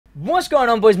What's going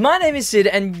on, boys? My name is Sid,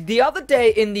 and the other day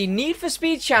in the Need for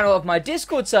Speed channel of my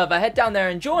Discord server, head down there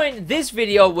and join, this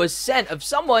video was sent of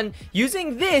someone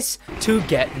using this to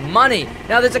get money.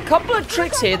 Now, there's a couple of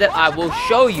tricks here that I will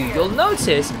show you. You'll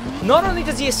notice, not only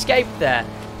does he escape there,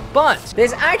 but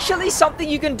there's actually something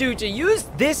you can do to use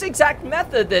this exact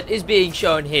method that is being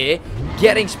shown here,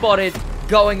 getting spotted,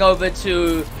 going over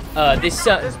to this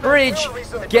certain bridge,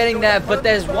 getting there. But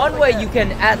there's one way you can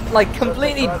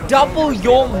completely double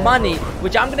your money,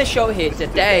 which I'm going to show here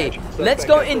today. Let's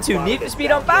go into Need for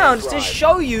Speed Unbound to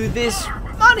show you this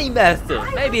money method.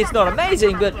 Maybe it's not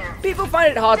amazing, but people find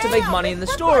it hard to make money in the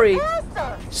story,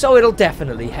 so it'll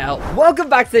definitely help. Welcome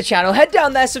back to the channel. Head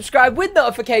down there, subscribe with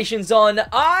notifications on.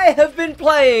 I have been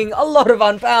playing a lot of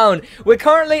Unbound. We're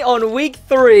currently on week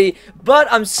 3, but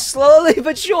I'm slowly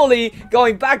but surely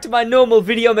going back to my normal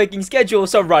video making schedule,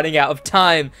 so running out of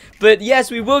time. But yes,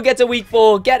 we will get to week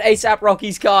 4, get ASAP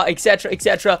Rocky's car, etc,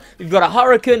 etc. We've got a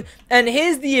Hurricane, and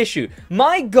here's the issue.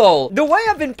 My goal, the way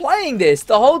I've been playing this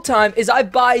the whole time, is I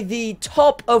buy the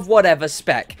top of whatever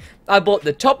spec. I bought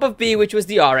the top of B, which was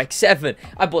the RX-7.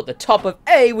 I bought the top of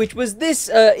A, which was this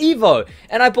Evo.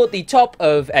 And I bought the top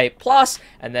of A+,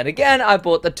 and then again, I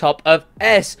bought the top of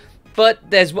S. But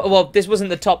there's, well, this wasn't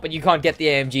the top, but you can't get the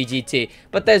AMG GT.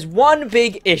 But there's one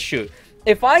big issue.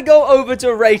 If I go over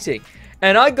to rating,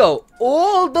 and I go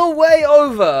all the way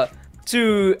over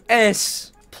to S+,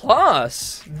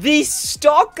 the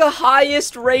stock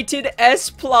highest rated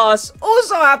S+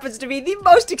 also happens to be the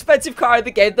most expensive car in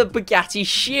the game, the Bugatti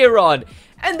Chiron.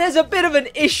 And there's a bit of an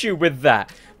issue with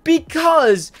that,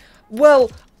 because,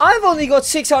 well, I've only got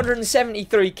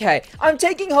 673k. I'm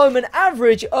taking home an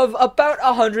average of about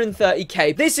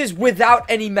 130k. This is without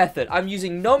any method. I'm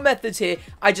using no methods here.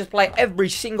 I just play every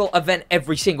single event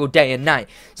every single day and night.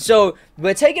 So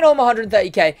we're taking home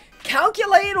 130k.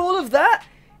 Calculate all of that.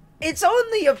 It's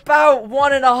only about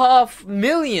 1.5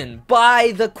 million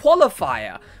by the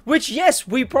qualifier, which, yes,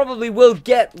 we probably will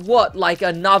get, what, like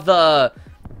another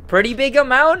pretty big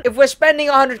amount? If we're spending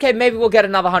 100k, maybe we'll get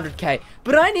another 100k.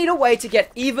 But I need a way to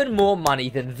get even more money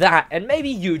than that, and maybe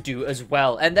you do as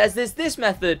well. And there's this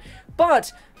method,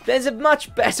 but there's a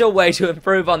much better way to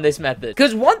improve on this method.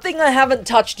 Because one thing I haven't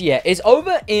touched yet is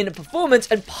over in performance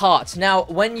and parts. Now,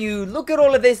 when you look at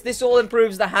all of this all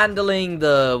improves the handling,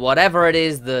 the whatever it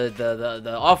is,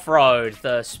 the off-road,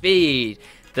 the speed,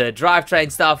 the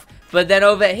drivetrain stuff. But then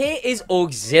over here is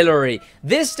auxiliary.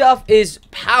 This stuff is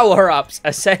power-ups,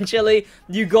 essentially.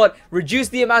 You got reduce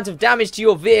the amount of damage to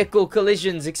your vehicle,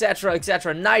 collisions, etc,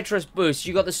 etc. Nitrous boost.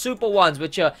 You got the super ones,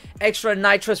 which are extra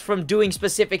nitrous from doing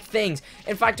specific things.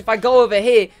 In fact, if I go over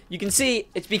here, you can see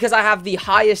it's because I have the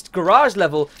highest garage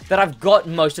level that I've got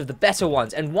most of the better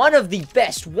ones. And one of the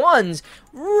best ones,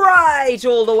 right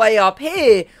all the way up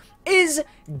here, is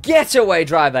Getaway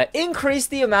Driver. Increase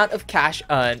the amount of cash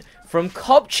earned from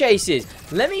cop chases.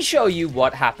 Let me show you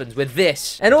what happens with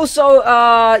this. And also,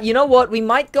 you know what? We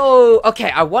might go... Okay,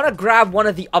 I want to grab one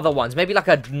of the other ones. Maybe like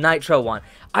a nitro one.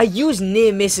 I use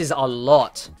near misses a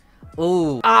lot.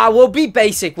 Ooh. We'll be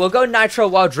basic. We'll go nitro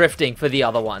while drifting for the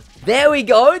other one. There we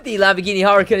go. The Lamborghini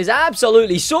Hurricane is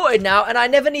absolutely sorted now, and I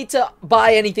never need to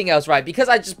buy anything else, right? Because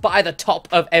I just buy the top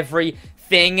of every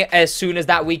thing as soon as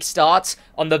that week starts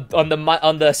on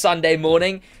the Sunday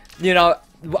morning. You know,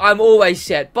 I'm always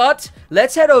set. But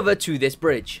let's head over to this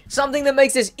bridge. Something that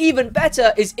makes this even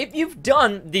better is if you've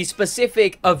done the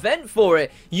specific event for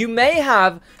it, you may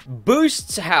have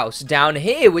Boost's house down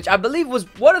here, which I believe was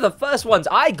one of the first ones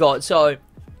I got, so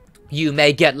you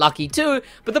may get lucky too,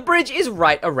 but the bridge is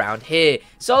right around here.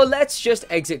 So let's just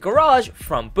exit garage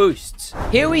from Boosts.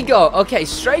 Here we go. Okay,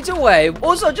 straight away.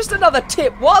 Also, just another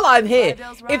tip while I'm here.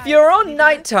 If you're on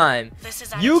nighttime,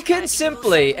 you can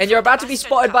simply, and you're about to be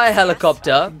spotted by a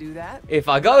helicopter. If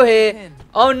I go here,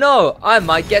 oh no, I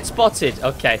might get spotted.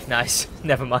 Okay, nice.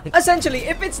 Never mind. Essentially,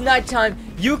 if it's nighttime,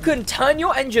 you can turn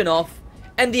your engine off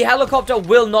and the helicopter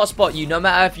will not spot you, no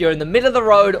matter if you're in the middle of the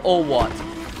road or what.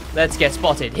 Let's get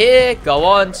spotted here. Go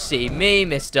on. See me,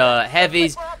 Mr.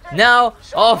 Heavies. Now,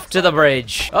 off to the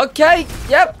bridge. Okay.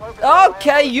 Yep.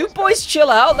 Okay. You boys chill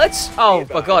out. Let's... Oh,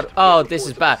 my God. Oh, this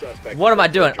is bad. What am I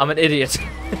doing? I'm an idiot.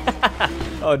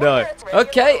 Oh, no.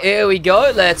 Okay. Here we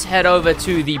go. Let's head over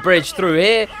to the bridge through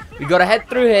here. We got to head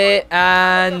through here.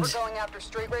 And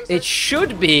it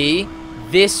should be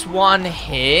this one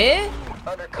here.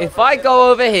 If I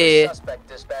go over here,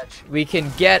 we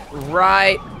can get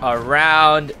right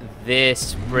around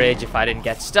this bridge if I didn't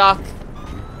get stuck.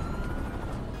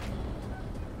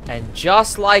 And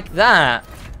just like that,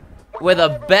 with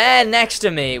a bear next to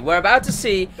me, we're about to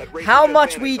see how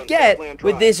much we get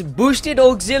with this boosted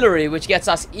auxiliary, which gets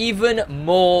us even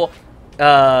more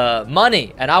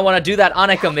money. And I want to do that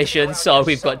Annika mission, so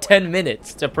we've got 10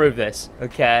 minutes to prove this.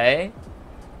 Okay.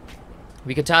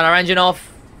 We can turn our engine off.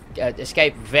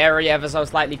 Escape ever so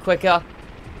slightly quicker.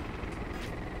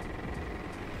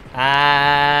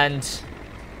 And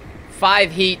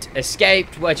 5 heat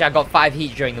escaped, which I got 5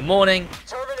 heat during the morning.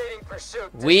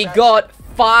 We got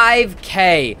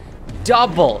 5k.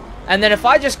 Double. And then if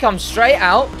I just come straight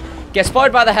out, get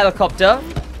spotted by the helicopter.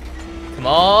 Come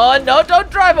on. No, don't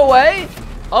drive away.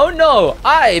 Oh no,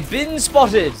 I've been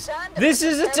spotted. This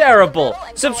is terrible.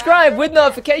 Subscribe with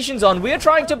notifications on. We are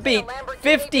trying to beat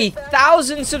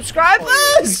 50,000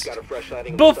 subscribers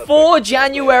before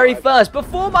January 1st,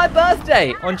 before my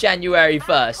birthday on January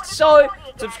 1st. So,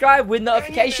 subscribe with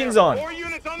notifications on.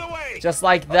 Just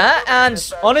like that.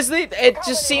 And honestly, it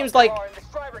just seems like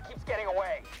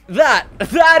that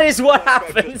is what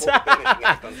happens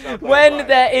when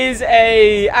there is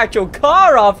a actual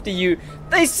car after you.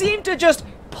 They seem to just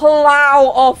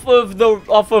plow off of the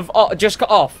just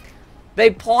off.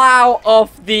 They plow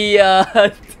off the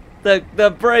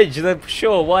the bridge, the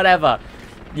shore, whatever.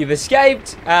 You've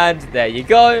escaped, and there you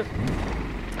go.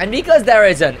 And because there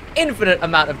is an infinite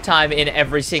amount of time in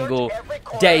every single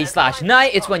day /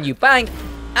 night, it's when you bank.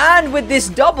 And with this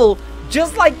double,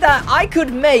 just like that, I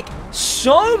could make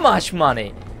so much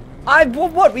money.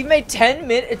 We made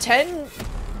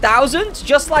 10,000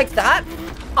 just like that.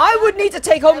 I would need to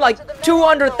take home like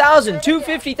 200,000,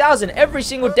 250,000 every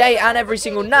single day and every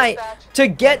single night to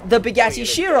get the Bugatti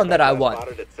Chiron that I want.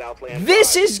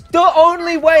 This is the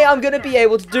only way I'm going to be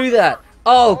able to do that.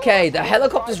 Okay, the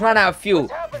helicopters ran out of fuel.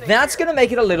 That's going to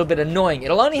make it a little bit annoying.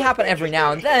 It'll only happen every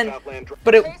now and then,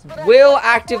 but it will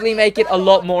actively make it a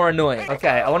lot more annoying.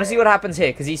 Okay, I want to see what happens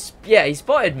here, because he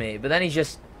spotted me, but then he's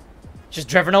just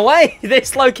driven away.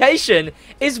 This location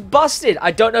is busted. I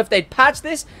don't know if they'd patch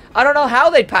this. I don't know how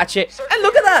they'd patch it. And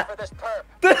look at that.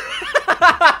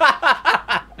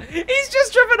 He's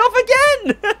just driven off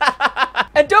again.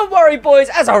 And don't worry, boys,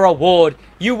 as a reward,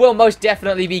 you will most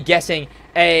definitely be getting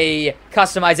a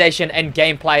customization and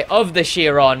gameplay of the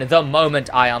Chiron the moment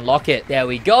I unlock it. There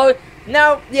we go.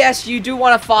 Now, yes, you do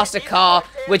want a faster car,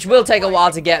 which will take a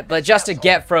while to get, but just to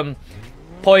get from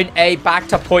point A back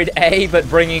to point A, but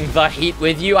bringing the heat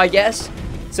with you, I guess.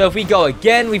 So if we go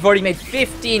again, we've already made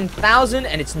 15,000,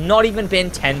 and it's not even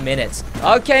been 10 minutes.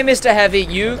 Okay, Mr. Heavy,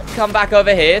 you come back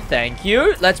over here. Thank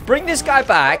you. Let's bring this guy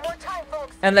back,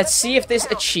 and let's see if this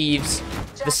achieves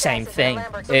the same thing.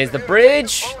 Here's the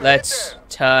bridge. Let's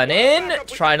turn in.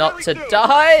 Try not to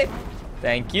die.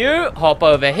 Thank you. Hop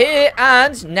over here,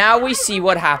 and now we see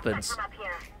what happens.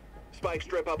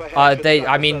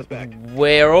 I mean,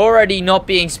 we're already not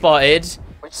being spotted.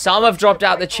 Some have dropped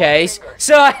out the chase.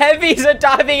 So heavies are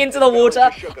diving into the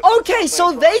water. Okay,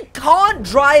 so they can't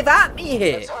drive at me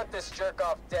here.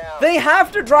 They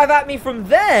have to drive at me from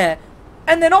there.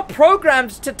 And they're not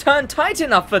programmed to turn tight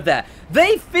enough for that.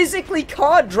 They physically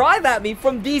can't drive at me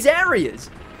from these areas.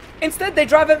 Instead, they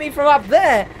drive at me from up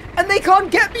there. And they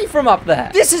can't get me from up there.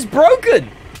 This is broken.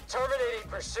 Terminating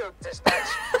pursuit, dispatch.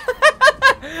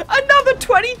 Another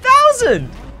 20,000.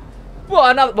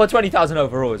 Well, 20,000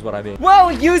 overall is what I mean.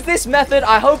 Well, use this method.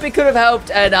 I hope it could have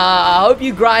helped. And I hope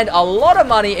you grind a lot of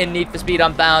money in Need for Speed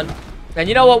Unbound. And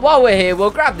you know what? While we're here,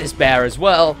 we'll grab this bear as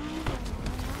well.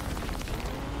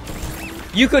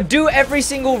 You could do every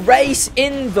single race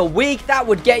in the week. That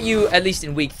would get you, at least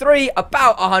in week 3,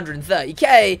 about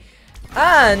 130k.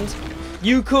 And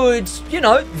you could, you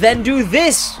know, then do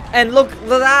this. And look at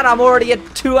that, I'm already at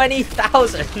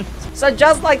 20,000. So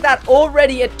just like that,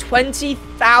 already at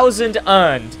 20,000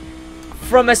 earned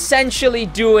from essentially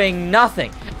doing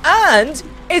nothing. And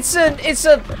it's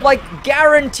a like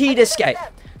guaranteed escape.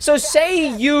 So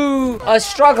say you are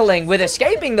struggling with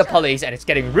escaping the police and it's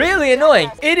getting really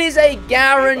annoying. It is a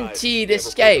guaranteed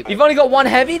escape. You've only got one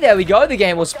heavy. There we go. The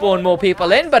game will spawn more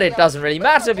people in, but it doesn't really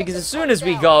matter because as soon as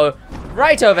we go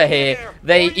right over here,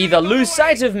 they either lose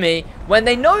sight of me when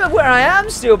they know where I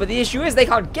am still, but the issue is they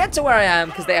can't get to where I am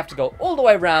because they have to go all the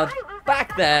way around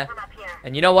back there.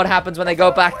 And you know what happens when they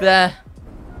go back there?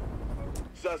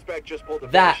 Suspect just pulled the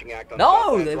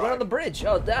No, they went on the bridge.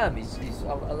 Oh, damn.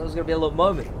 That was going to be a little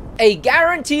moment. A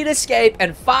guaranteed escape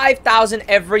and 5,000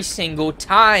 every single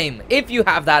time if you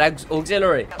have that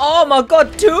auxiliary. Oh, my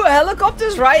God. 2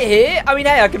 helicopters right here. I mean,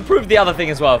 hey, I can prove the other thing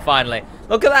as well, finally.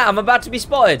 Look at that. I'm about to be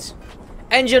spotted.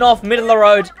 Engine off, middle of the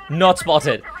road, not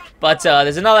spotted. But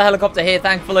there's another helicopter here,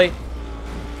 thankfully.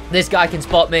 This guy can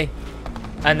spot me.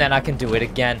 And then I can do it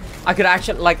again. I could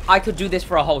actually, like, I could do this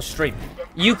for a whole stream.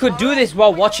 You could do this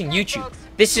while watching YouTube.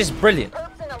 This is brilliant.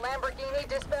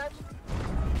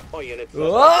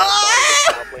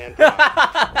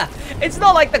 It's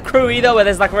not like the crew either, where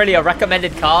there's like really a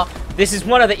recommended car. This is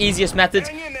one of the easiest methods.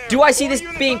 Do I see this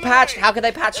being patched? How can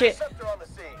they patch it?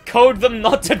 Code them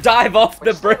not to dive off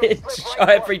the bridge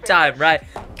every time, right?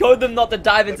 Code them not to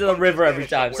dive into the river every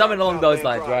time. Something along those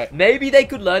lines, right? Maybe they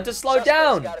could learn to slow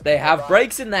down. They have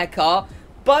brakes in their car,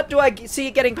 but do I see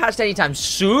it getting patched anytime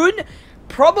soon?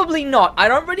 Probably not. I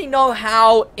don't really know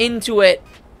how into it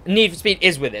Need for Speed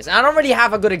is with this. And I don't really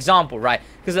have a good example, right?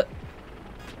 Because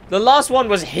the last one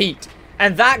was Heat,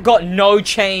 and that got no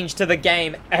change to the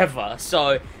game ever.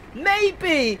 So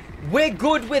maybe we're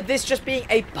good with this just being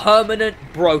a permanent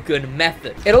broken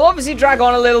method. It'll obviously drag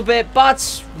on a little bit, but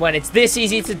when it's this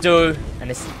easy to do, and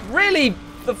it's really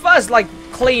the first like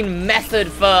clean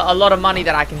method for a lot of money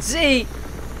that I can see,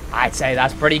 I'd say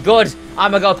that's pretty good.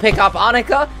 I'm gonna go pick up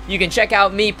Annika. You can check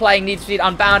out me playing Need for Speed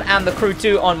Unbound and the Crew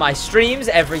 2 on my streams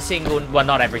every single, well,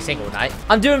 not every single night.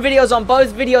 I'm doing videos on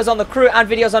both. Videos on the Crew and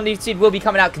videos on Need for Speed will be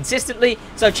coming out consistently.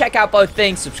 So check out both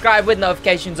things. Subscribe with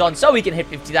notifications on so we can hit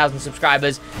 50,000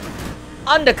 subscribers.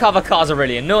 Undercover cars are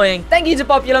really annoying. Thank you to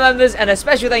popular members, and a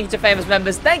special thank you to famous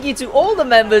members. Thank you to all the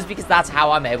members, because that's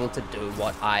how I'm able to do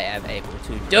what I am able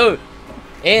to do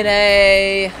in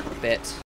a bit.